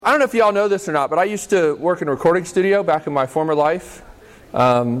don't know if y'all know this or not, but I used to work in a recording studio back in my former life.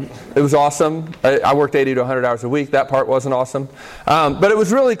 It was awesome. I worked 80 to 100 hours a week. That part wasn't awesome. But it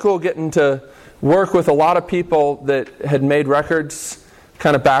was really cool getting to work with a lot of people that had made records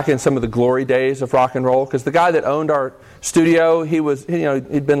kind of back in some of the glory days of rock and roll. Because the guy that owned our studio,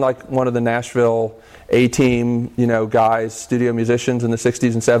 he'd been like one of the Nashville A-team, guys, studio musicians in the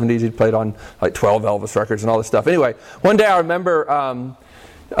 60s and 70s. He'd played on like 12 Elvis records and all this stuff. Anyway, one day I remember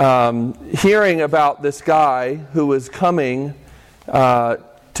hearing about this guy who was coming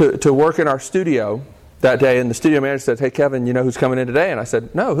to work in our studio that day, and the studio manager said, "Hey, Kevin, you know who's coming in today?" And I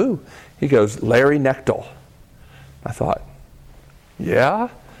said, "No, who?" He goes, "Larry Knechtel." I thought, yeah,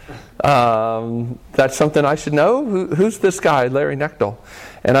 that's something I should know. Who's this guy, Larry Knechtel?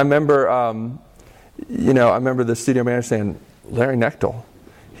 And I remember, I remember the studio manager saying, "Larry Knechtel,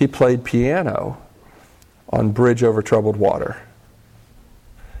 he played piano on Bridge Over Troubled Water."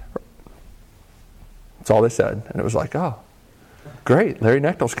 That's all they said, and it was like, oh, great, Larry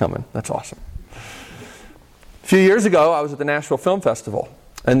Knechtel's coming. That's awesome. A few years ago, I was at the Nashville Film Festival,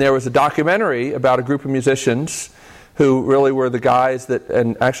 and there was a documentary about a group of musicians who really were the guys that,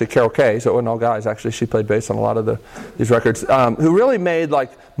 and actually Carol Kay, so it wasn't all guys, actually she played bass on a lot of these records, who really made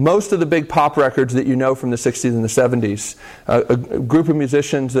like most of the big pop records that you know from the 60s and the 70s. A group of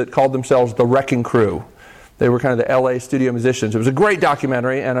musicians that called themselves the Wrecking Crew. They were kind of the LA studio musicians. It was a great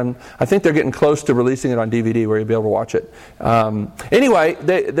documentary, and I think they're getting close to releasing it on DVD where you'll be able to watch it. Anyway,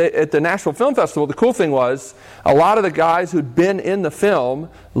 they, at the Nashville Film Festival, the cool thing was a lot of the guys who'd been in the film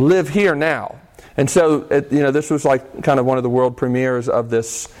live here now. And so, this was like kind of one of the world premieres of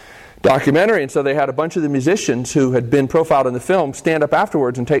this documentary. And so they had a bunch of the musicians who had been profiled in the film stand up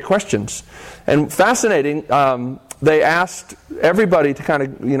afterwards and take questions. And fascinating, they asked everybody to kind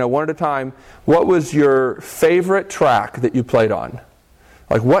of, one at a time, what was your favorite track that you played on?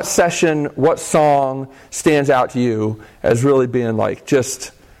 Like what session, what song stands out to you as really being like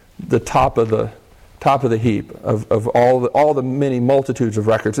just the top of the heap of all the many multitudes of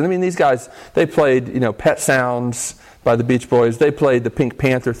records. And I mean, these guys, they played, Pet Sounds by the Beach Boys. They played the Pink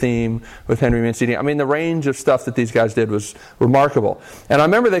Panther theme with Henry Mancini. I mean, the range of stuff that these guys did was remarkable. And I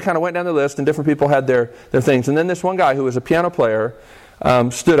remember they kind of went down the list, and different people had their things. And then this one guy who was a piano player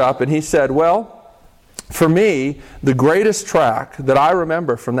stood up, and he said, well, for me, the greatest track that I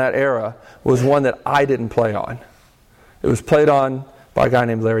remember from that era was one that I didn't play on. It was played on by a guy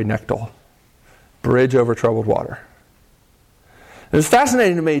named Larry Knechtel. Bridge Over Troubled Water. It was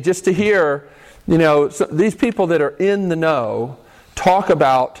fascinating to me just to hear, these people that are in the know talk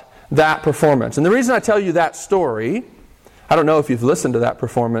about that performance. And the reason I tell you that story, I don't know if you've listened to that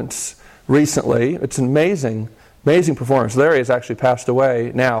performance recently. It's an amazing performance. Larry has actually passed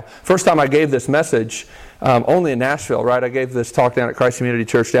away now. First time I gave this message, only in Nashville, right? I gave this talk down at Christ Community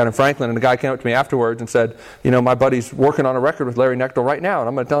Church down in Franklin, and a guy came up to me afterwards and said, my buddy's working on a record with Larry Knechtel right now, and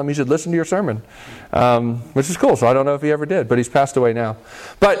I'm going to tell him he should listen to your sermon, which is cool. So I don't know if he ever did, but he's passed away now.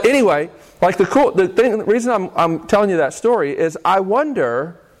 But anyway, the reason I'm telling you that story is I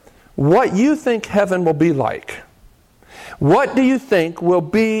wonder what you think heaven will be like. What do you think will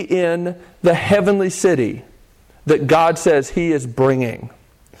be in the heavenly city that God says He is bringing?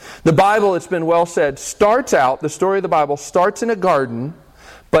 The Bible, it's been well said, the story of the Bible starts in a garden,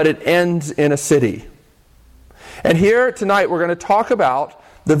 but it ends in a city. And here tonight we're going to talk about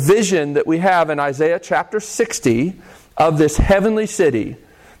the vision that we have in Isaiah chapter 60 of this heavenly city,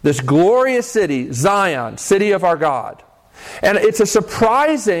 this glorious city, Zion, city of our God. And it's a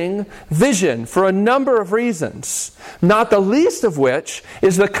surprising vision for a number of reasons, not the least of which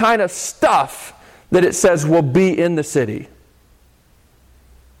is the kind of stuff that it says will be in the city.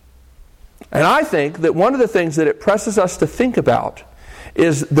 And I think that one of the things that it presses us to think about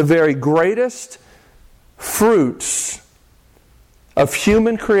is the very greatest fruits of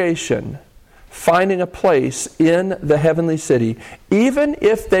human creation finding a place in the heavenly city, even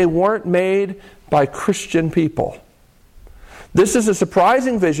if they weren't made by Christian people. This is a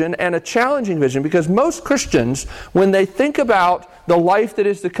surprising vision and a challenging vision because most Christians, when they think about the life that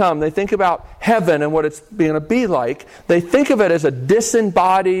is to come, they think about heaven and what it's going to be like, they think of it as a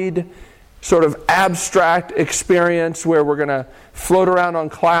disembodied, sort of abstract experience where we're going to float around on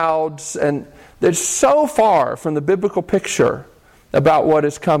clouds, and they're so far from the biblical picture about what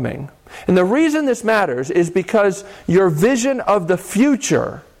is coming. And the reason this matters is because your vision of the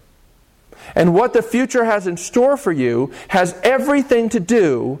future and what the future has in store for you has everything to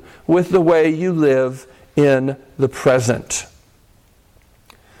do with the way you live in the present.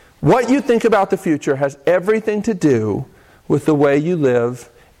 What you think about the future has everything to do with the way you live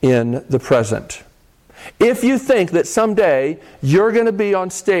in the present. If you think that someday you're going to be on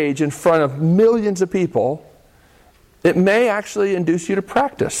stage in front of millions of people, it may actually induce you to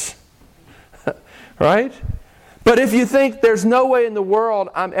practice. Right? But if you think there's no way in the world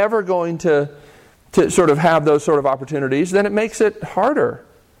I'm ever going to sort of have those sort of opportunities, then it makes it harder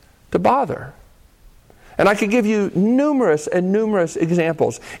to bother. And I could give you numerous and numerous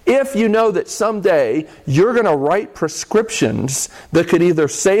examples. If you know that someday you're going to write prescriptions that could either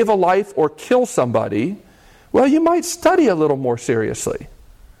save a life or kill somebody, well, you might study a little more seriously.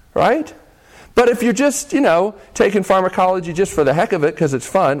 Right? But if you're just, taking pharmacology just for the heck of it because it's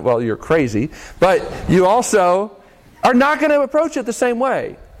fun, well, you're crazy. But you also are not going to approach it the same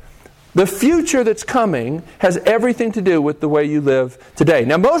way. The future that's coming has everything to do with the way you live today.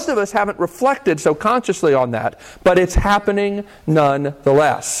 Now, most of us haven't reflected so consciously on that, but it's happening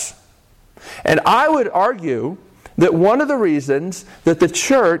nonetheless. And I would argue that one of the reasons that the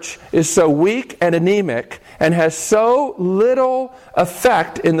church is so weak and anemic and has so little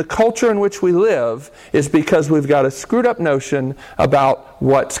effect in the culture in which we live is because we've got a screwed up notion about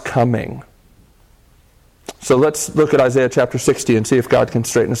what's coming. So let's look at Isaiah chapter 60 and see if God can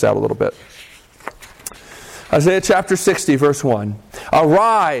straighten us out a little bit. Isaiah chapter 60, verse 1.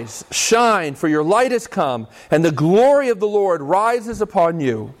 Arise, shine, for your light has come, and the glory of the Lord rises upon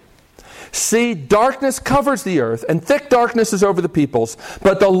you. See, darkness covers the earth, and thick darkness is over the peoples.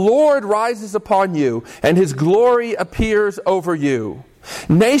 But the Lord rises upon you, and His glory appears over you.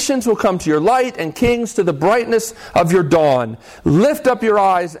 Nations will come to your light, and kings to the brightness of your dawn. Lift up your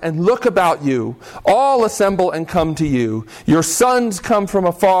eyes and look about you. All assemble and come to you. Your sons come from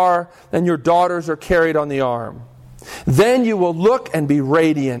afar, and your daughters are carried on the arm. Then you will look and be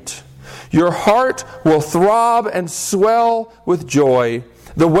radiant. Your heart will throb and swell with joy.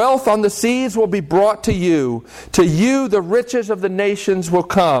 The wealth on the seas will be brought to you. To you the riches of the nations will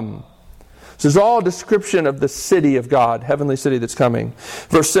come. This is all a description of the city of God, heavenly city that's coming.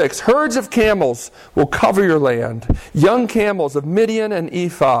 Verse 6, herds of camels will cover your land, young camels of Midian and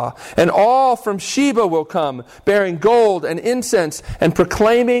Ephah, and all from Sheba will come, bearing gold and incense and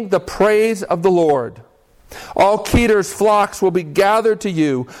proclaiming the praise of the Lord. All Kedar's flocks will be gathered to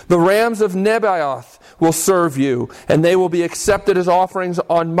you. The rams of Nebaioth will serve you, and they will be accepted as offerings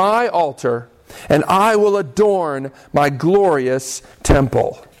on my altar, and I will adorn my glorious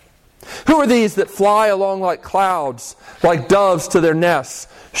temple. Who are these that fly along like clouds, like doves to their nests?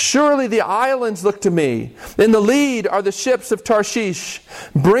 Surely the islands look to me. In the lead are the ships of Tarshish,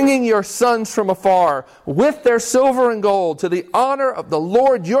 bringing your sons from afar, with their silver and gold, to the honor of the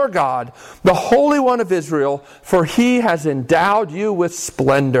Lord your God, the Holy One of Israel, for He has endowed you with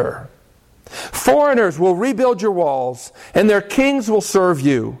splendor. Foreigners will rebuild your walls, and their kings will serve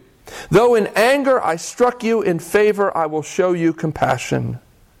you. Though in anger I struck you, in favor I will show you compassion.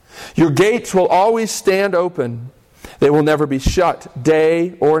 Your gates will always stand open. They will never be shut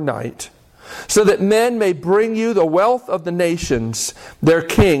day or night, so that men may bring you the wealth of the nations, their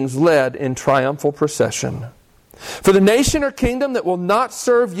kings led in triumphal procession. For the nation or kingdom that will not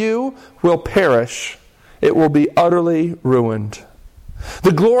serve you will perish. It will be utterly ruined.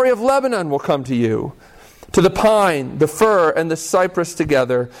 The glory of Lebanon will come to you, to the pine, the fir, and the cypress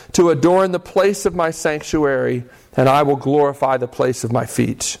together, to adorn the place of my sanctuary, and I will glorify the place of my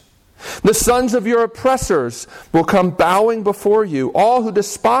feet. The sons of your oppressors will come bowing before you. All who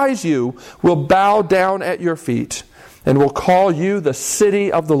despise you will bow down at your feet, and will call you the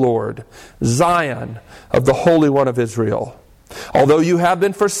city of the Lord, Zion of the Holy One of Israel. Although you have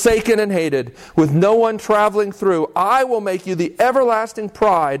been forsaken and hated, with no one traveling through, I will make you the everlasting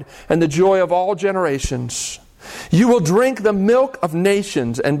pride and the joy of all generations. You will drink the milk of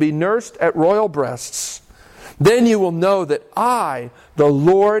nations and be nursed at royal breasts. Then you will know that I, the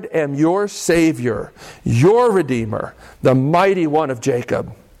Lord, am your Savior, your Redeemer, the mighty one of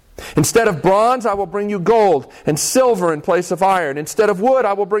Jacob. Instead of bronze, I will bring you gold, and silver in place of iron. Instead of wood,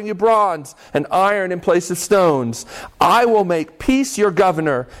 I will bring you bronze, and iron in place of stones. I will make peace your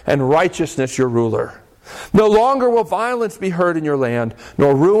governor, and righteousness your ruler. No longer will violence be heard in your land,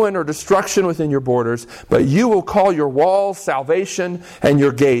 nor ruin or destruction within your borders, but you will call your walls salvation, and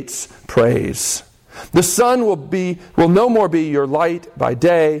your gates praise. The sun will no more be your light by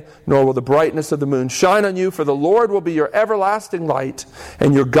day, nor will the brightness of the moon shine on you, for the Lord will be your everlasting light,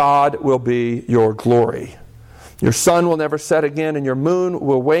 and your God will be your glory. Your sun will never set again, and your moon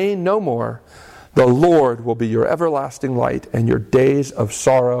will wane no more. The Lord will be your everlasting light, and your days of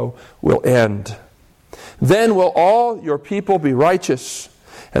sorrow will end. Then will all your people be righteous,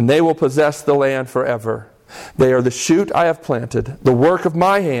 and they will possess the land forever. They are the shoot I have planted, the work of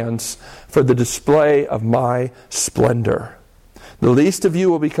my hands, for the display of my splendor. The least of you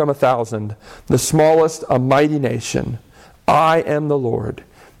will become 1,000, the smallest a mighty nation. I am the Lord.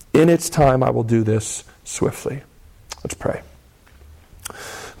 In its time I will do this swiftly. Let's pray.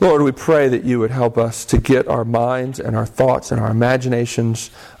 Lord, we pray that you would help us to get our minds and our thoughts and our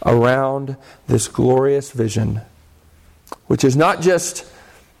imaginations around this glorious vision, which is not just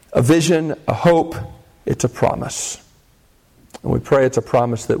a vision, a hope, it's a promise. And we pray it's a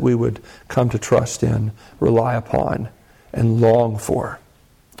promise that we would come to trust in, rely upon, and long for.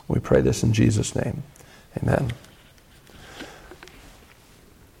 We pray this in Jesus' name. Amen.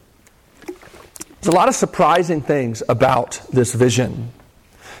 There's a lot of surprising things about this vision.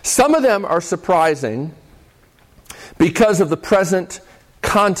 Some of them are surprising because of the present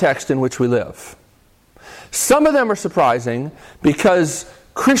context in which we live. Some of them are surprising because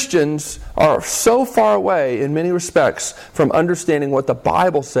Christians are so far away in many respects from understanding what the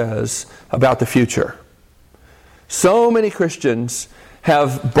Bible says about the future. So many Christians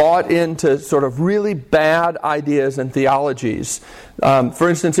have bought into sort of really bad ideas and theologies. For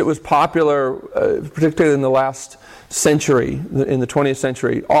instance, it was popular, particularly in the last century, in the 20th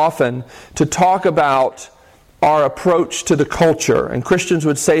century, often to talk about our approach to the culture. And Christians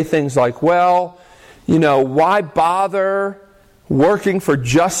would say things like, well, why bother working for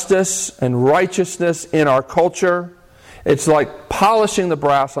justice and righteousness in our culture? It's like polishing the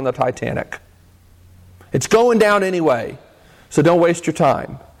brass on the Titanic. It's going down anyway, so don't waste your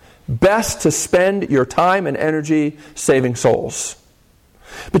time. Best to spend your time and energy saving souls.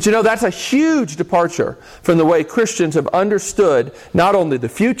 But that's a huge departure from the way Christians have understood not only the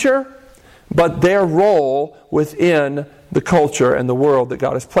future, but their role within the culture and the world that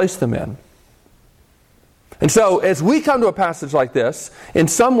God has placed them in. And so, as we come to a passage like this, in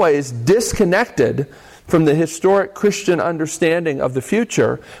some ways disconnected from the historic Christian understanding of the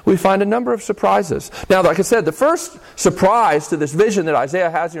future, we find a number of surprises. Now, like I said, the first surprise to this vision that Isaiah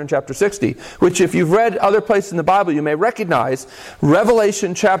has here in chapter 60, which if you've read other places in the Bible, you may recognize,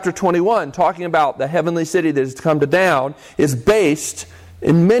 Revelation chapter 21, talking about the heavenly city that is to come to down, is based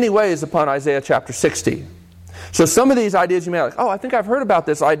in many ways upon Isaiah chapter 60. So some of these ideas you may be like, I think I've heard about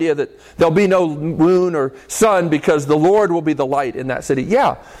this idea that there'll be no moon or sun because the Lord will be the light in that city.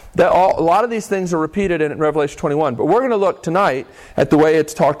 Yeah, a lot of these things are repeated in Revelation 21. But we're going to look tonight at the way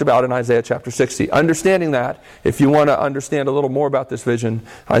it's talked about in Isaiah chapter 60. Understanding that, if you want to understand a little more about this vision,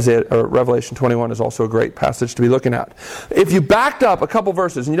 Revelation 21 is also a great passage to be looking at. If you backed up a couple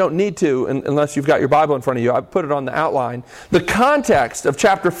verses, and you don't need to unless you've got your Bible in front of you, I've put it on the outline. The context of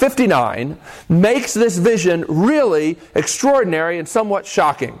chapter 59 makes this vision really extraordinary and somewhat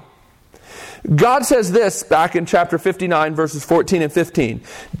shocking. God says this back in chapter 59, verses 14 and 15.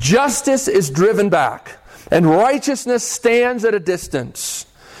 Justice is driven back, and righteousness stands at a distance.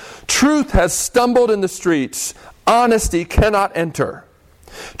 Truth has stumbled in the streets. Honesty cannot enter.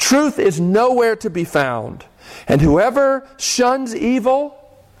 Truth is nowhere to be found, and whoever shuns evil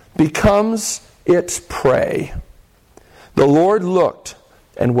becomes its prey. The Lord looked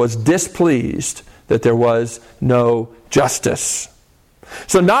and was displeased that there was no justice.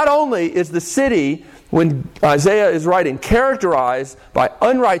 So not only is the city, when Isaiah is writing, characterized by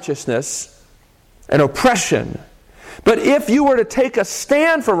unrighteousness and oppression, but if you were to take a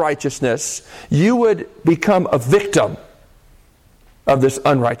stand for righteousness, you would become a victim of this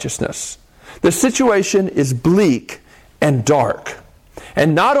unrighteousness. The situation is bleak and dark.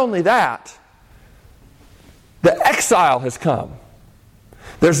 And not only that, the exile has come.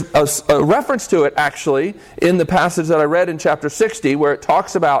 There's a reference to it, actually, in the passage that I read in chapter 60, where it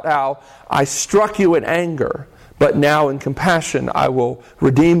talks about how I struck you in anger, but now in compassion I will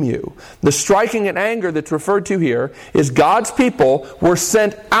redeem you. The striking in anger that's referred to here is God's people were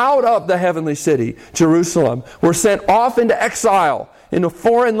sent out of the heavenly city, Jerusalem, were sent off into exile, in a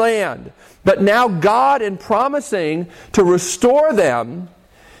foreign land. But now God, in promising to restore them,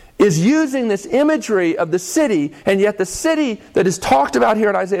 is using this imagery of the city, and yet the city that is talked about here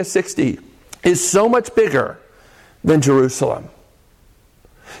in Isaiah 60 is so much bigger than Jerusalem.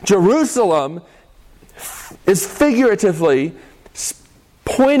 Jerusalem is figuratively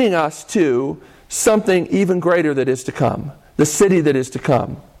pointing us to something even greater that is to come, the city that is to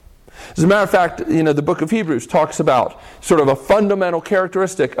come. As a matter of fact, the book of Hebrews talks about sort of a fundamental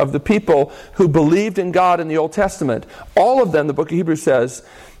characteristic of the people who believed in God in the Old Testament. All of them, the book of Hebrews says,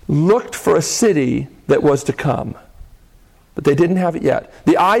 looked for a city that was to come. But they didn't have it yet.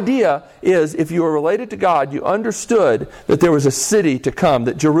 The idea is, if you were related to God, you understood that there was a city to come,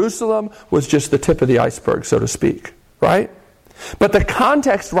 that Jerusalem was just the tip of the iceberg, so to speak. Right? But the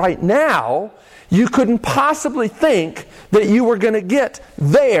context right now, you couldn't possibly think that you were going to get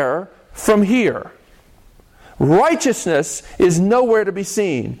there from here. Righteousness is nowhere to be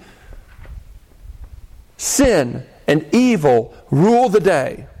seen. Sin and evil rule the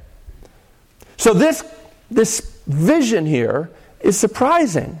day. So this vision here is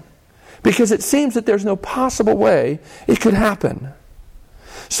surprising because it seems that there's no possible way it could happen.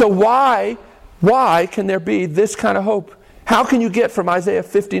 So why can there be this kind of hope? How can you get from Isaiah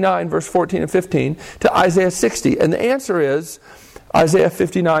 59 verse 14 and 15 to Isaiah 60? And the answer is Isaiah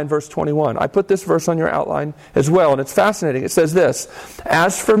 59 verse 21. I put this verse on your outline as well, and it's fascinating. It says this,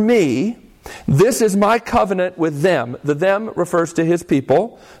 "As for me, this is my covenant with them." The them refers to his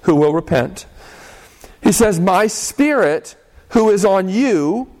people who will repent. He says, "My spirit who is on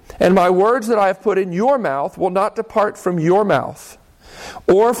you, and my words that I have put in your mouth will not depart from your mouth,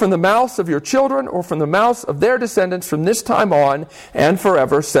 or from the mouths of your children, or from the mouths of their descendants from this time on and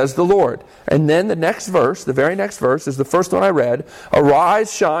forever, says the Lord." And then the next verse, the very next verse, is the first one I read.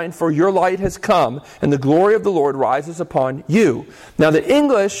 "Arise, shine, for your light has come, and the glory of the Lord rises upon you." Now the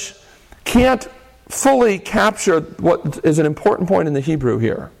English can't fully capture what is an important point in the Hebrew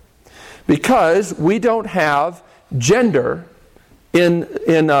here, because we don't have gender in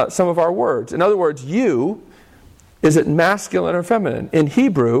some of our words. In other words, you, is it masculine or feminine? In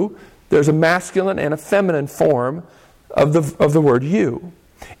Hebrew, there's a masculine and a feminine form of the word you.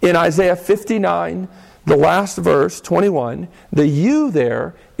 In Isaiah 59, the last verse, 21, the you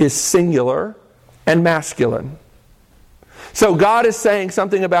there is singular and masculine. So God is saying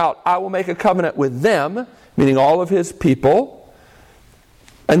something about, I will make a covenant with them, meaning all of his people.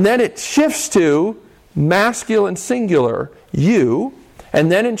 And then it shifts to masculine singular, you.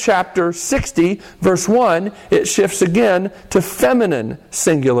 And then in chapter 60, verse 1, it shifts again to feminine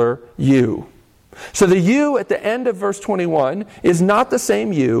singular you. So the you at the end of verse 21 is not the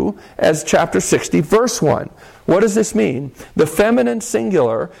same you as chapter 60, verse 1. What does this mean? The feminine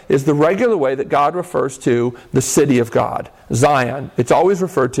singular is the regular way that God refers to the city of God, Zion. It's always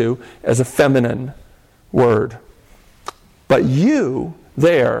referred to as a feminine word. But you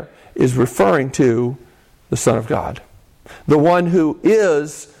there is referring to the Son of God, the one who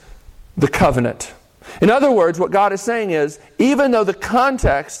is the covenant. In other words, what God is saying is, even though the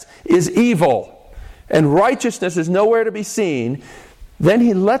context is evil and righteousness is nowhere to be seen, then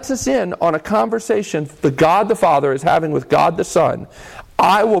he lets us in on a conversation the God the Father is having with God the Son.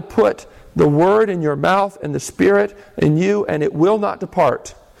 I will put the word in your mouth and the Spirit in you, and it will not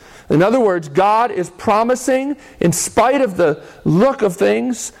depart. In other words, God is promising, in spite of the look of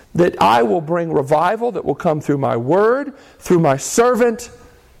things, that I will bring revival that will come through my word, through my servant,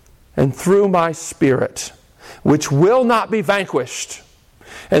 and through my Spirit, which will not be vanquished.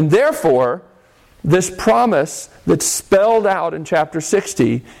 And therefore, this promise that's spelled out in chapter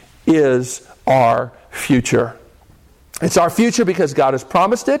 60 is our future. It's our future because God has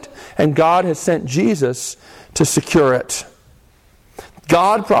promised it, and God has sent Jesus to secure it.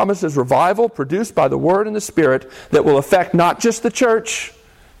 God promises revival produced by the Word and the Spirit that will affect not just the church,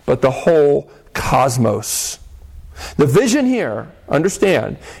 but the whole cosmos. The vision here,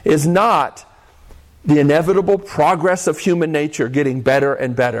 understand, is not the inevitable progress of human nature getting better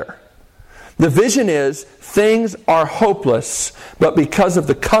and better. The vision is things are hopeless, but because of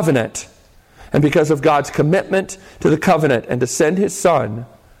the covenant and because of God's commitment to the covenant and to send His Son,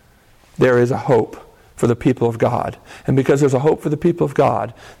 there is a hope for the people of God. And because there's a hope for the people of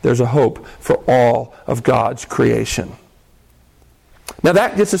God, there's a hope for all of God's creation. Now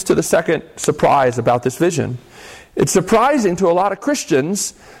that gets us to the second surprise about this vision. It's surprising to a lot of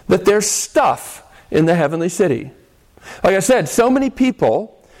Christians that there's stuff in the heavenly city. Like I said, so many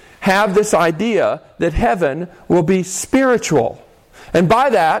people have this idea that heaven will be spiritual. And by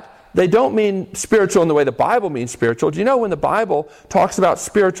that, they don't mean spiritual in the way the Bible means spiritual. Do you know when the Bible talks about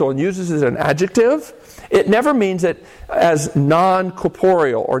spiritual and uses it as an adjective, it never means it as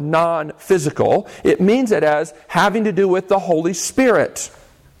non-corporeal or non-physical. It means it as having to do with the Holy Spirit.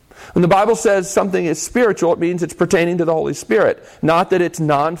 When the Bible says something is spiritual, it means it's pertaining to the Holy Spirit, not that it's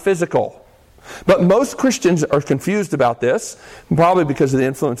non-physical. But most Christians are confused about this, probably because of the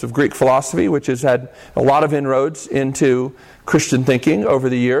influence of Greek philosophy, which has had a lot of inroads into Christian thinking over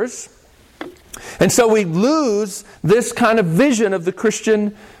the years. And so we lose this kind of vision of the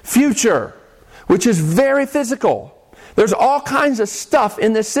Christian future, which is very physical. There's all kinds of stuff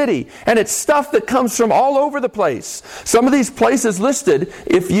in this city, and it's stuff that comes from all over the place. Some of these places listed,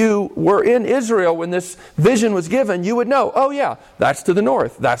 if you were in Israel when this vision was given, you would know, oh yeah, that's to the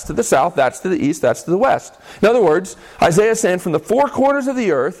north, that's to the south, that's to the east, that's to the west. In other words, Isaiah is saying from the four corners of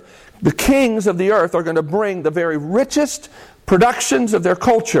the earth, the kings of the earth are going to bring the very richest productions of their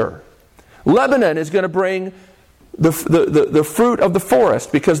culture. Lebanon is going to bring the fruit of the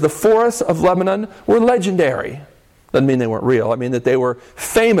forest, because the forests of Lebanon were legendary. Doesn't mean they weren't real. I mean that they were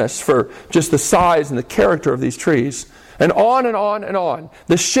famous for just the size and the character of these trees. And on and on and on.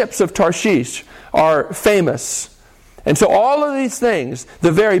 The ships of Tarshish are famous. And so all of these things,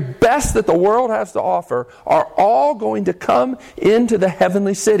 the very best that the world has to offer, are all going to come into the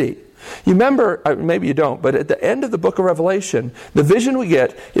heavenly city. You remember, maybe you don't, but at the end of the book of Revelation, the vision we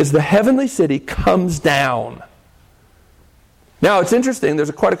get is the heavenly city comes down. Now, it's interesting, there's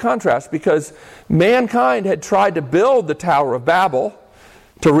quite a contrast, because mankind had tried to build the Tower of Babel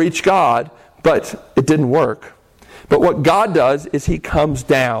to reach God, but it didn't work. But what God does is He comes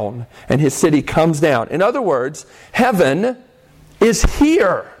down, and His city comes down. In other words, heaven is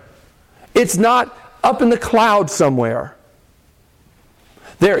here. It's not up in the clouds somewhere.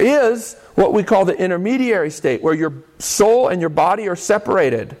 There is what we call the intermediary state, where your soul and your body are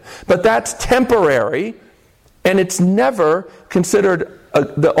separated. But that's temporary, and it's never considered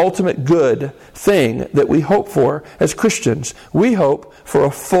the ultimate good thing that we hope for as Christians. We hope for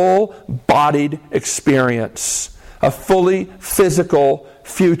a full-bodied experience, a fully physical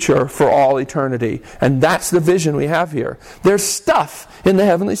future for all eternity. And that's the vision we have here. There's stuff in the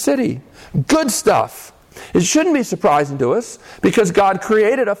heavenly city. Good stuff. It shouldn't be surprising to us, because God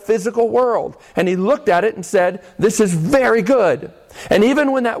created a physical world, and He looked at it and said, this is very good. And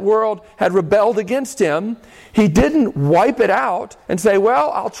even when that world had rebelled against Him, He didn't wipe it out and say,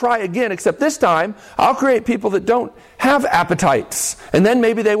 well, I'll try again, except this time I'll create people that don't have appetites, and then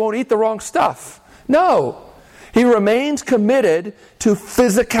maybe they won't eat the wrong stuff. No. He remains committed to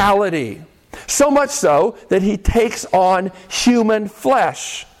physicality, so much so that He takes on human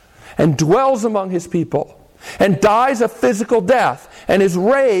flesh and dwells among His people, and dies a physical death, and is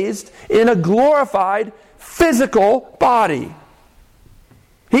raised in a glorified physical body.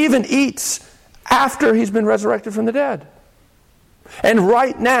 He even eats after He's been resurrected from the dead. And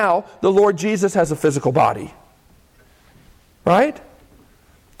right now, the Lord Jesus has a physical body. Right?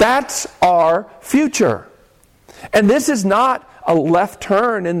 That's our future. And this is not a left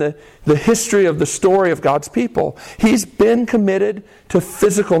turn in the history of the story of God's people. He's been committed to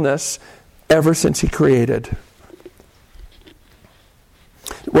physicalness ever since He created.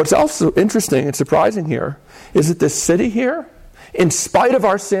 What's also interesting and surprising here is that this city here, in spite of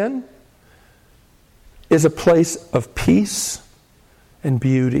our sin, is a place of peace and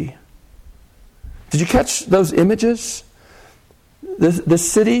beauty. Did you catch those images?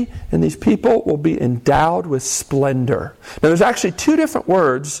 This city and these people will be endowed with splendor. Now, there's actually two different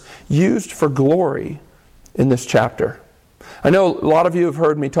words used for glory in this chapter. I know a lot of you have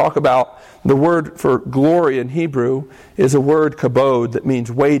heard me talk about the word for glory in Hebrew is a word kabod that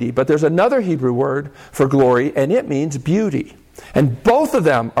means weighty. But there's another Hebrew word for glory, and it means beauty. And both of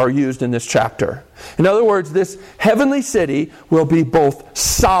them are used in this chapter. In other words, this heavenly city will be both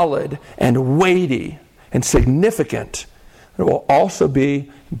solid and weighty and significant. It will also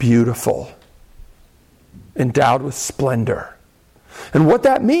be beautiful, endowed with splendor. And what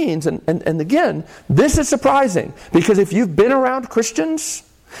that means, and again, this is surprising, because if you've been around Christians,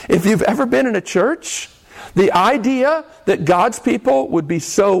 if you've ever been in a church, the idea that God's people would be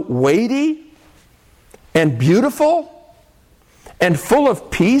so weighty and beautiful and full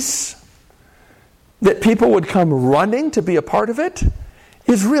of peace that people would come running to be a part of it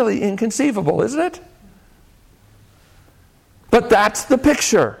is really inconceivable, isn't it? But that's the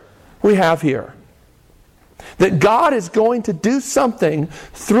picture we have here. That God is going to do something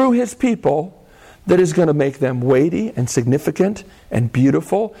through His people that is going to make them weighty and significant and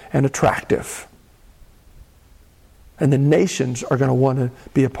beautiful and attractive. And the nations are going to want to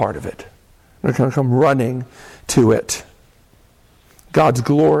be a part of it. They're going to come running to it. God's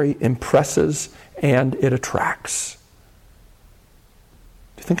glory impresses and it attracts.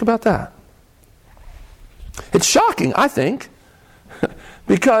 Do you think about that? It's shocking, I think,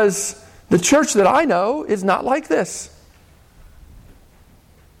 because the church that I know is not like this.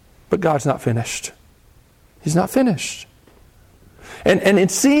 But God's not finished. He's not finished. And in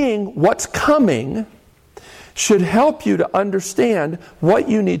seeing what's coming should help you to understand what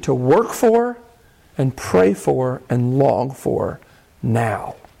you need to work for and pray for and long for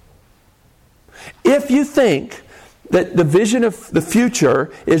now. If you think that the vision of the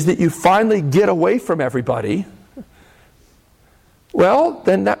future is that you finally get away from everybody, well,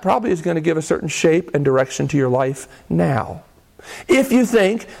 then that probably is going to give a certain shape and direction to your life now. If you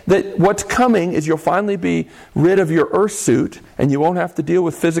think that what's coming is you'll finally be rid of your earth suit and you won't have to deal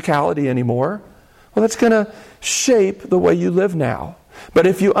with physicality anymore, well, that's going to shape the way you live now. But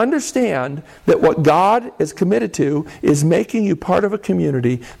if you understand that what God is committed to is making you part of a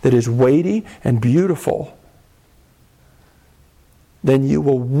community that is weighty and beautiful, then you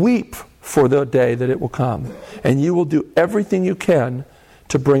will weep for the day that it will come. And you will do everything you can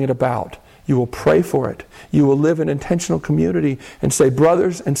to bring it about. You will pray for it. You will live in intentional community and say,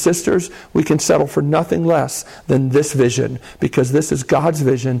 brothers and sisters, we can settle for nothing less than this vision, because this is God's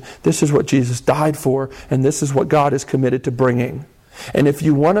vision. This is what Jesus died for, and this is what God is committed to bringing. And if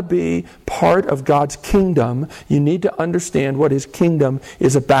you want to be part of God's kingdom, you need to understand what His kingdom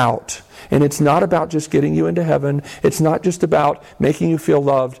is about. And it's not about just getting you into heaven. It's not just about making you feel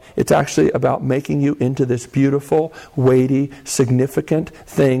loved. It's actually about making you into this beautiful, weighty, significant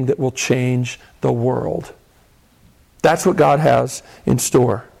thing that will change the world. That's what God has in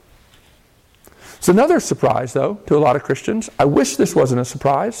store. It's another surprise, though, to a lot of Christians. I wish this wasn't a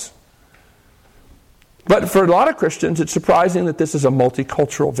surprise. But for a lot of Christians, it's surprising that this is a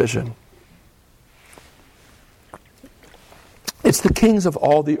multicultural vision. It's the kings of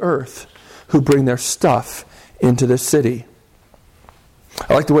all the earth who bring their stuff into this city.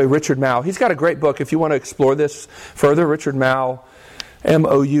 I like the way Richard Mouw, he's got a great book. If you want to explore this further, Richard Mouw,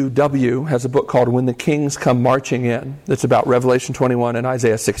 M-O-U-W, has a book called When the Kings Come Marching In. That's about Revelation 21 and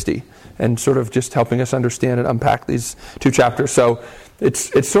Isaiah 60, and sort of just helping us understand and unpack these two chapters. So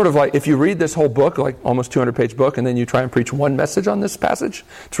it's sort of like if you read this whole book, like almost 200-page book, and then you try and preach one message on this passage,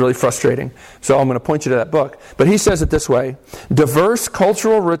 it's really frustrating. So I'm going to point you to that book. But he says it this way: diverse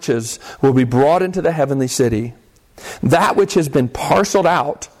cultural riches will be brought into the heavenly city. That which has been parceled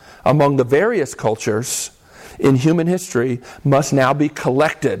out among the various cultures in human history must now be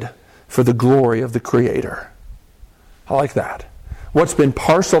collected for the glory of the Creator. I like that. What's been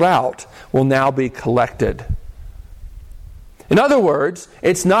parceled out will now be collected. In other words,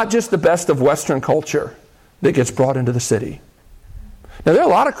 it's not just the best of Western culture that gets brought into the city. Now, there are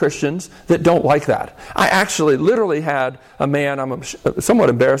a lot of Christians that don't like that. I actually literally had a man, I'm somewhat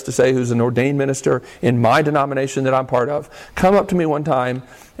embarrassed to say, who's an ordained minister in my denomination that I'm part of, come up to me one time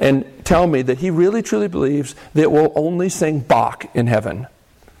and tell me that he really truly believes that we'll only sing Bach in heaven.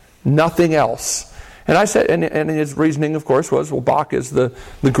 Nothing else. And I said, and his reasoning, of course, was, well, Bach is the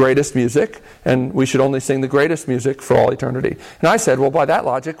greatest music, and we should only sing the greatest music for all eternity. And I said, well, by that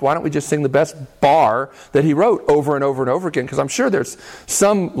logic, why don't we just sing the best bar that he wrote over and over and over again? Because I'm sure there's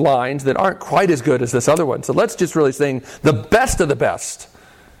some lines that aren't quite as good as this other one. So let's just really sing the best of the best.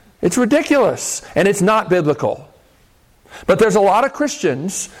 It's ridiculous, and it's not biblical. But there's a lot of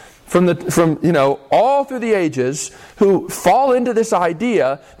Christians from all through the ages who fall into this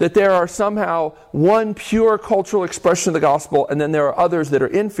idea that there are somehow one pure cultural expression of the gospel, and then there are others that are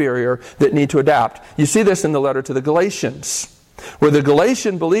inferior that need to adapt. You see this in the letter to the Galatians, where the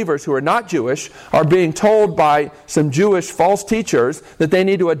Galatian believers who are not Jewish are being told by some Jewish false teachers that they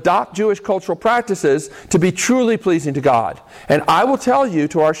need to adopt Jewish cultural practices to be truly pleasing to God. And I will tell you,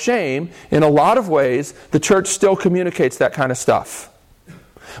 to our shame, in a lot of ways, the church still communicates that kind of stuff.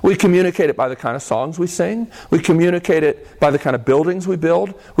 We communicate it by the kind of songs we sing. We communicate it by the kind of buildings we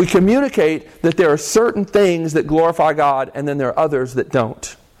build. We communicate that there are certain things that glorify God, and then there are others that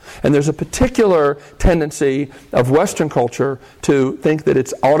don't. And there's a particular tendency of Western culture to think that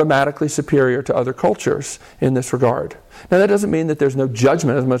it's automatically superior to other cultures in this regard. Now, that doesn't mean that there's no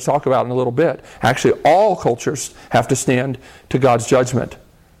judgment, as I'm going to talk about in a little bit. Actually, all cultures have to stand to God's judgment.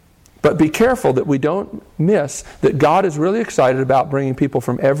 But be careful that we don't miss that God is really excited about bringing people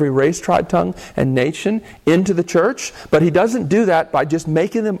from every race, tribe, tongue, and nation into the church. But He doesn't do that by just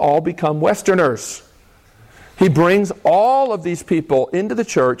making them all become Westerners. He brings all of these people into the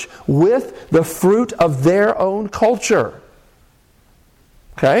church with the fruit of their own culture.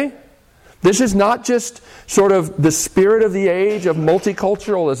 Okay? This is not just sort of the spirit of the age of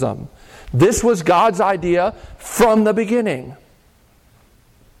multiculturalism. This was God's idea from the beginning.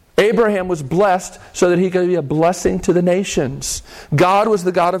 Abraham was blessed so that he could be a blessing to the nations. God was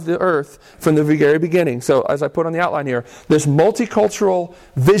the God of the earth from the very beginning. So as I put on the outline here, this multicultural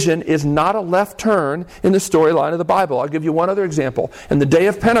vision is not a left turn in the storyline of the Bible. I'll give you one other example. In the day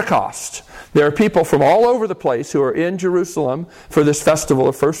of Pentecost, there are people from all over the place who are in Jerusalem for this festival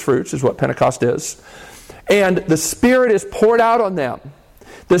of first fruits, is what Pentecost is. And the Spirit is poured out on them.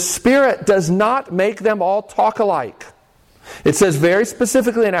 The Spirit does not make them all talk alike. It says very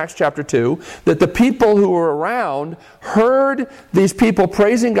specifically in Acts chapter 2 that the people who were around heard these people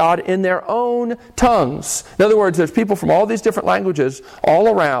praising God in their own tongues. In other words, there's people from all these different languages all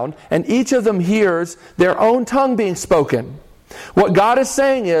around, and each of them hears their own tongue being spoken. What God is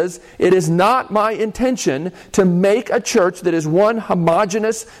saying is, it is not my intention to make a church that is one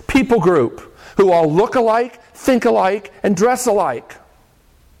homogeneous people group who all look alike, think alike, and dress alike.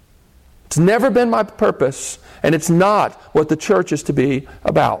 It's never been my purpose. And it's not what the church is to be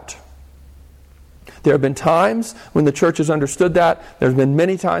about. There have been times when the church has understood that. There have been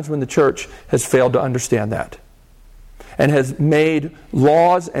many times when the church has failed to understand that and has made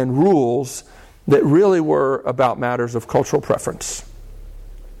laws and rules that really were about matters of cultural preference.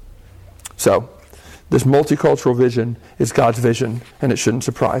 So, this multicultural vision is God's vision, and it shouldn't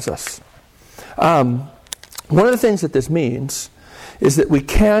surprise us. One of the things that this means is that we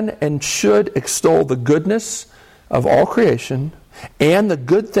can and should extol the goodness of all creation and the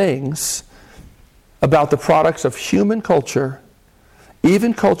good things about the products of human culture,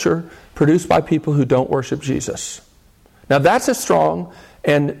 even culture produced by people who don't worship Jesus. Now that's a strong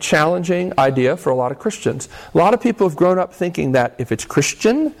and challenging idea for a lot of Christians. A lot of people have grown up thinking that if it's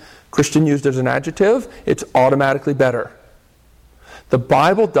Christian used as an adjective, it's automatically better. The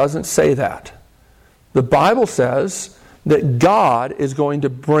Bible doesn't say that. The Bible says that God is going to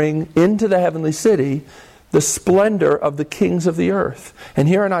bring into the heavenly city the splendor of the kings of the earth. And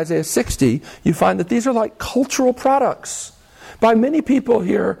here in Isaiah 60, you find that these are like cultural products by many people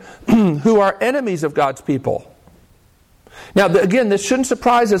here who are enemies of God's people. Now, again, this shouldn't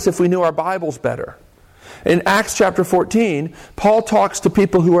surprise us if we knew our Bibles better. In Acts chapter 14, Paul talks to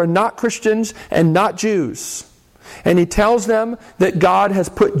people who are not Christians and not Jews. And he tells them that God has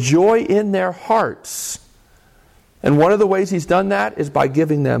put joy in their hearts. And one of the ways he's done that is by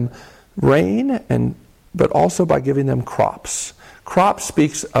giving them rain, but also by giving them crops. Crop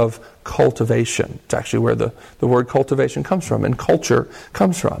speaks of cultivation. It's actually where the word cultivation comes from, and culture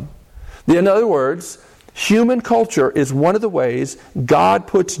comes from. In other words, human culture is one of the ways God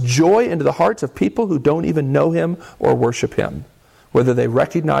puts joy into the hearts of people who don't even know Him or worship Him, whether they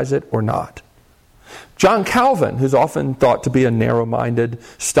recognize it or not. John Calvin, who's often thought to be a narrow-minded,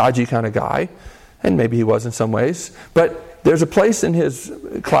 stodgy kind of guy, and maybe he was in some ways, but there's a place in his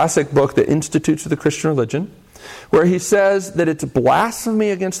classic book, The Institutes of the Christian Religion, where he says that it's blasphemy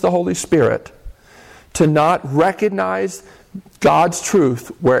against the Holy Spirit to not recognize God's truth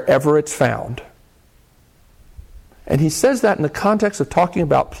wherever it's found. And he says that in the context of talking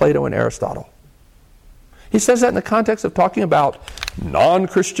about Plato and Aristotle. He says that in the context of talking about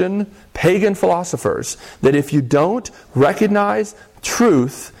non-Christian, pagan philosophers, that if you don't recognize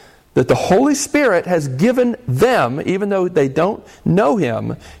truth that the Holy Spirit has given them, even though they don't know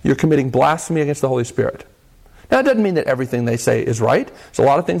Him, you're committing blasphemy against the Holy Spirit. Now, it doesn't mean that everything they say is right. There's a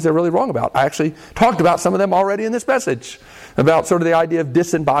lot of things they're really wrong about. I actually talked about some of them already in this message, about sort of the idea of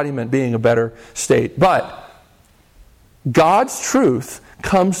disembodiment being a better state. But God's truth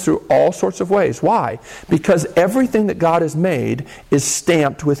comes through all sorts of ways. Why? Because everything that God has made is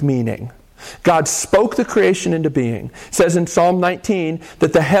stamped with meaning. God spoke the creation into being. It says in Psalm 19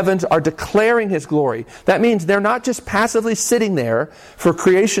 that the heavens are declaring His glory. That means they're not just passively sitting there for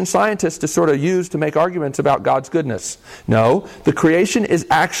creation scientists to sort of use to make arguments about God's goodness. No, the creation is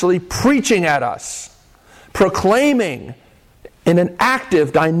actually preaching at us, proclaiming in an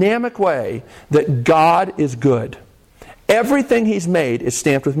active, dynamic way that God is good. Everything He's made is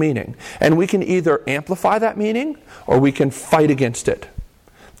stamped with meaning. And we can either amplify that meaning or we can fight against it.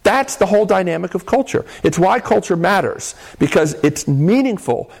 That's the whole dynamic of culture. It's why culture matters, because it's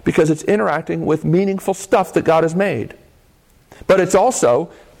meaningful, because it's interacting with meaningful stuff that God has made. But it's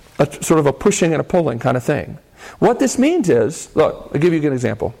also a sort of a pushing and a pulling kind of thing. What this means is, look, I'll give you a good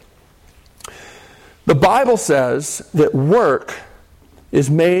example. The Bible says that work is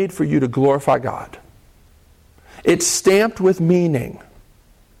made for you to glorify God. It's stamped with meaning.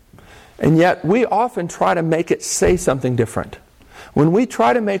 And yet we often try to make it say something different. When we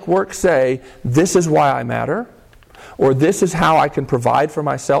try to make work say, this is why I matter, or this is how I can provide for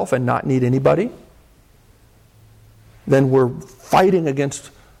myself and not need anybody, then we're fighting against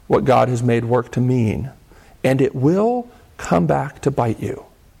what God has made work to mean. And it will come back to bite you.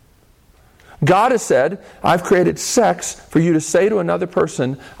 God has said, I've created sex for you to say to another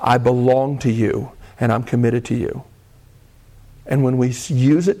person, I belong to you and I'm committed to you. And when we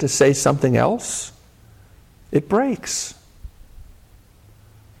use it to say something else, it breaks.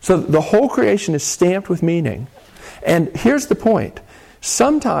 So the whole creation is stamped with meaning. And here's the point.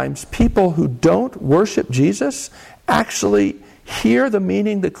 Sometimes people who don't worship Jesus actually hear the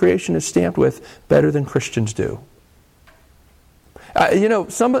meaning that creation is stamped with better than Christians do.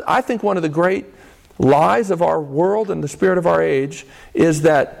 I think one of the great lies of our world and the spirit of our age is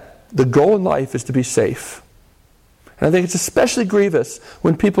that the goal in life is to be safe. And I think it's especially grievous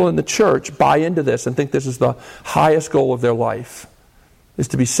when people in the church buy into this and think this is the highest goal of their life, is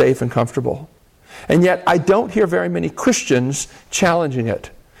to be safe and comfortable. And yet I don't hear very many Christians challenging it.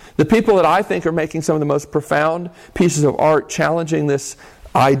 The people that I think are making some of the most profound pieces of art challenging this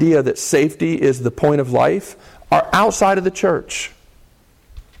idea that safety is the point of life are outside of the church.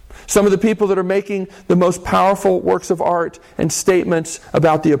 Some of the people that are making the most powerful works of art and statements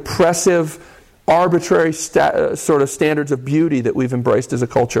about the oppressive, arbitrary sort of standards of beauty that we've embraced as a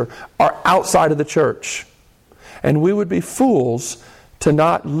culture are outside of the church. And we would be fools to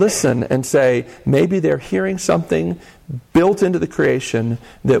not listen and say, maybe they're hearing something built into the creation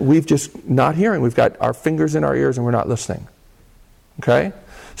that we've just not hearing. We've got our fingers in our ears and we're not listening. Okay?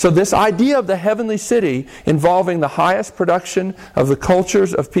 So this idea of the heavenly city involving the highest production of the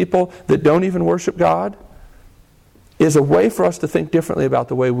cultures of people that don't even worship God is a way for us to think differently about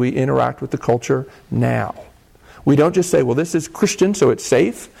the way we interact with the culture now. We don't just say, well, this is Christian, so it's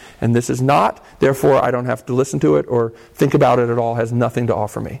safe, and this is not, therefore I don't have to listen to it or think about it at all, has nothing to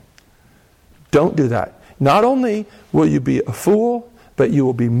offer me. Don't do that. Not only will you be a fool, but you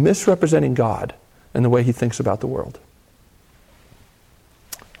will be misrepresenting God and the way He thinks about the world.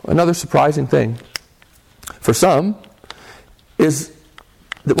 Another surprising thing for some is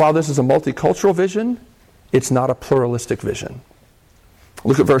that while this is a multicultural vision, it's not a pluralistic vision.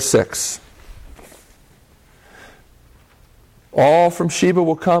 Look at verse 6. All from Sheba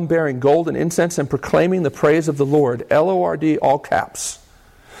will come bearing gold and incense and proclaiming the praise of the Lord. L-O-R-D, all caps.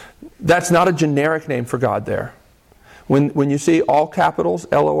 That's not a generic name for God there. When you see all capitals,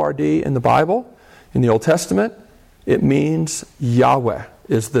 L-O-R-D, in the Bible, in the Old Testament, it means Yahweh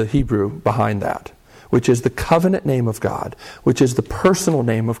is the Hebrew behind that, which is the covenant name of God, which is the personal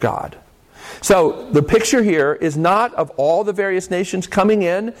name of God. So the picture here is not of all the various nations coming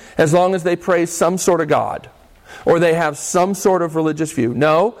in as long as they praise some sort of God or they have some sort of religious view.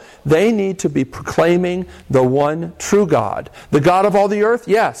 No, they need to be proclaiming the one true God. The God of all the earth,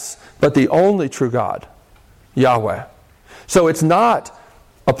 yes, but the only true God, Yahweh. So it's not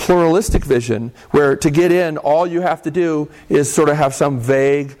a pluralistic vision where to get in all you have to do is sort of have some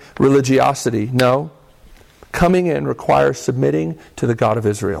vague religiosity. No, coming in requires submitting to the God of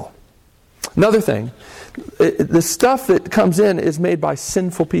Israel. Another thing, the stuff that comes in is made by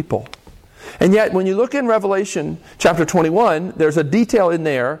sinful people. And yet, when you look in Revelation chapter 21, there's a detail in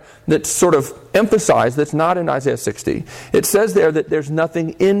there that's sort of emphasized that's not in Isaiah 60. It says there that there's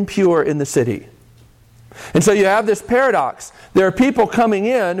nothing impure in the city. And so you have this paradox. There are people coming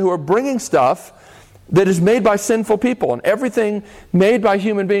in who are bringing stuff that is made by sinful people. And everything made by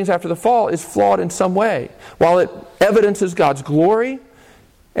human beings after the fall is flawed in some way. While it evidences God's glory,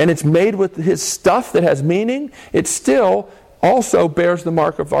 and it's made with His stuff that has meaning, it still also bears the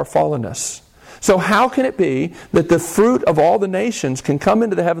mark of our fallenness. So how can it be that the fruit of all the nations can come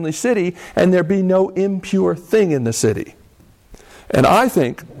into the heavenly city and there be no impure thing in the city? And I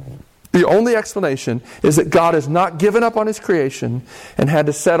think the only explanation is that God has not given up on His creation and had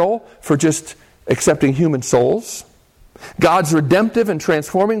to settle for just accepting human souls. God's redemptive and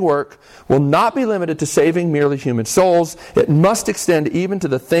transforming work will not be limited to saving merely human souls. It must extend even to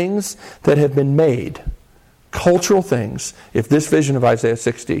the things that have been made, cultural things, if this vision of Isaiah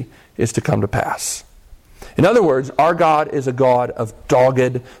 60 is to come to pass. In other words, our God is a God of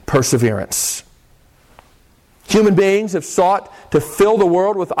dogged perseverance. Human beings have sought to fill the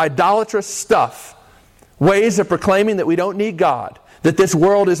world with idolatrous stuff, ways of proclaiming that we don't need God, that this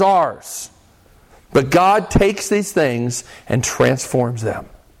world is ours. But God takes these things and transforms them.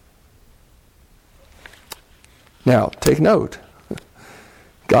 Now, take note.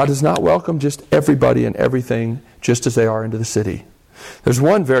 God does not welcome just everybody and everything just as they are into the city. There's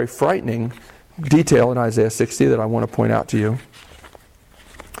one very frightening detail in Isaiah 60 that I want to point out to you.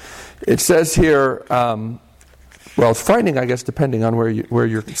 It says here, well, it's frightening, I guess, depending on where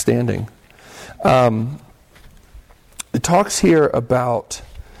you're standing. It talks here about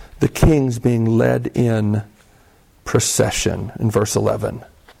the kings being led in procession in verse 11.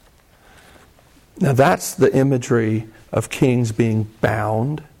 Now that's the imagery of kings being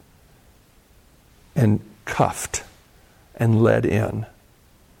bound and cuffed and led in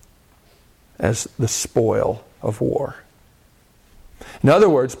as the spoil of war. In other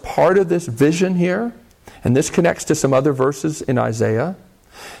words, part of this vision here, and this connects to some other verses in Isaiah,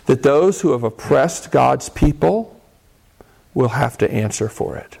 that those who have oppressed God's people will have to answer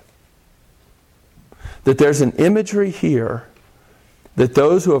for it. That there's an imagery here that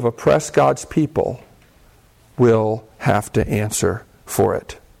those who have oppressed God's people will have to answer for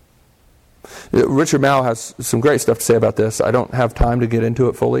it. Richard Mouw has some great stuff to say about this. I don't have time to get into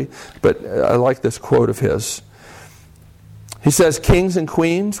it fully, but I like this quote of his. He says, "Kings and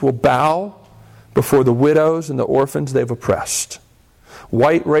queens will bow before the widows and the orphans they've oppressed.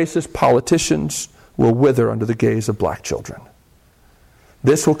 White racist politicians will wither under the gaze of black children.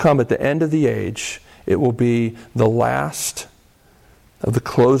 This will come at the end of the age. It will be the last of the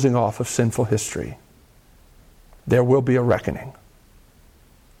closing off of sinful history. There will be a reckoning.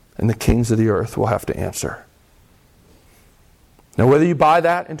 and the kings of the earth will have to answer. Now, whether you buy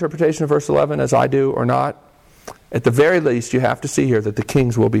that interpretation of verse 11 as I do or not, at the very least, you have to see here that the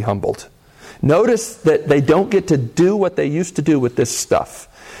kings will be humbled. Notice that they don't get to do what they used to do with this stuff.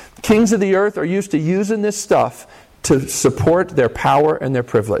 Kings of the earth are used to using this stuff to support their power and their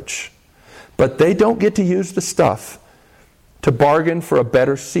privilege. But they don't get to use the stuff to bargain for a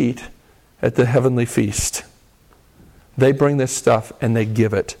better seat at the heavenly feast. They bring this stuff and they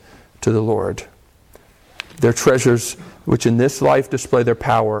give it to the Lord. Their treasures, which in this life display their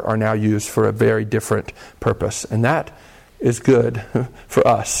power, are now used for a very different purpose. And that is good for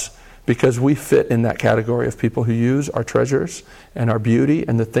us, because we fit in that category of people who use our treasures and our beauty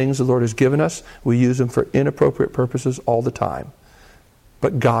and the things the Lord has given us. We use them for inappropriate purposes all the time.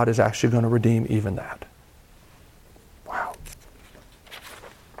 But God is actually going to redeem even that. Wow.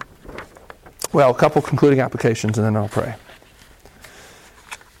 Well, a couple concluding applications and then I'll pray.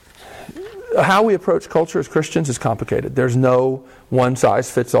 How we approach culture as Christians is complicated. There's no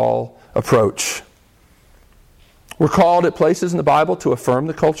one-size-fits-all approach. We're called at places in the Bible to affirm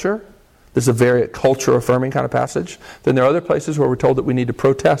the culture. This is a very culture-affirming kind of passage. Then there are other places where we're told that we need to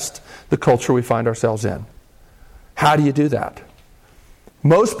protest the culture we find ourselves in. How do you do that?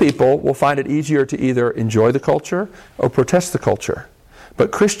 Most people will find it easier to either enjoy the culture or protest the culture.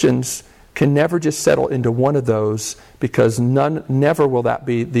 But Christians can never just settle into one of those, because never will that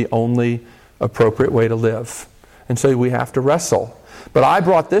be the only appropriate way to live. And so we have to wrestle. But I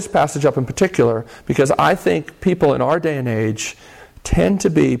brought this passage up in particular because I think people in our day and age tend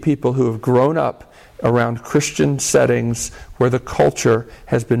to be people who have grown up around Christian settings where the culture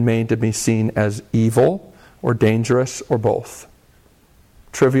has been made to be seen as evil or dangerous or both.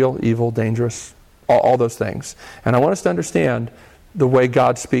 Trivial, evil, dangerous, all those things. And I want us to understand the way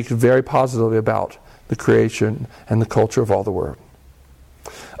God speaks very positively about the creation and the culture of all the world.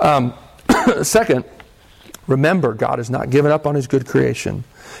 Second, remember, God has not given up on His good creation.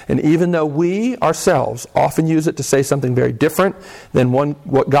 And even though we ourselves often use it to say something very different than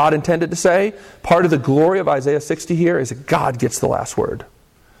what God intended to say, part of the glory of Isaiah 60 here is that God gets the last word.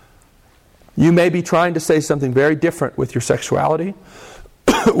 You may be trying to say something very different with your sexuality,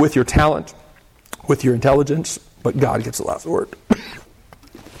 with your talent, with your intelligence, but God gets the last word.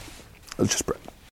 Let's just pray.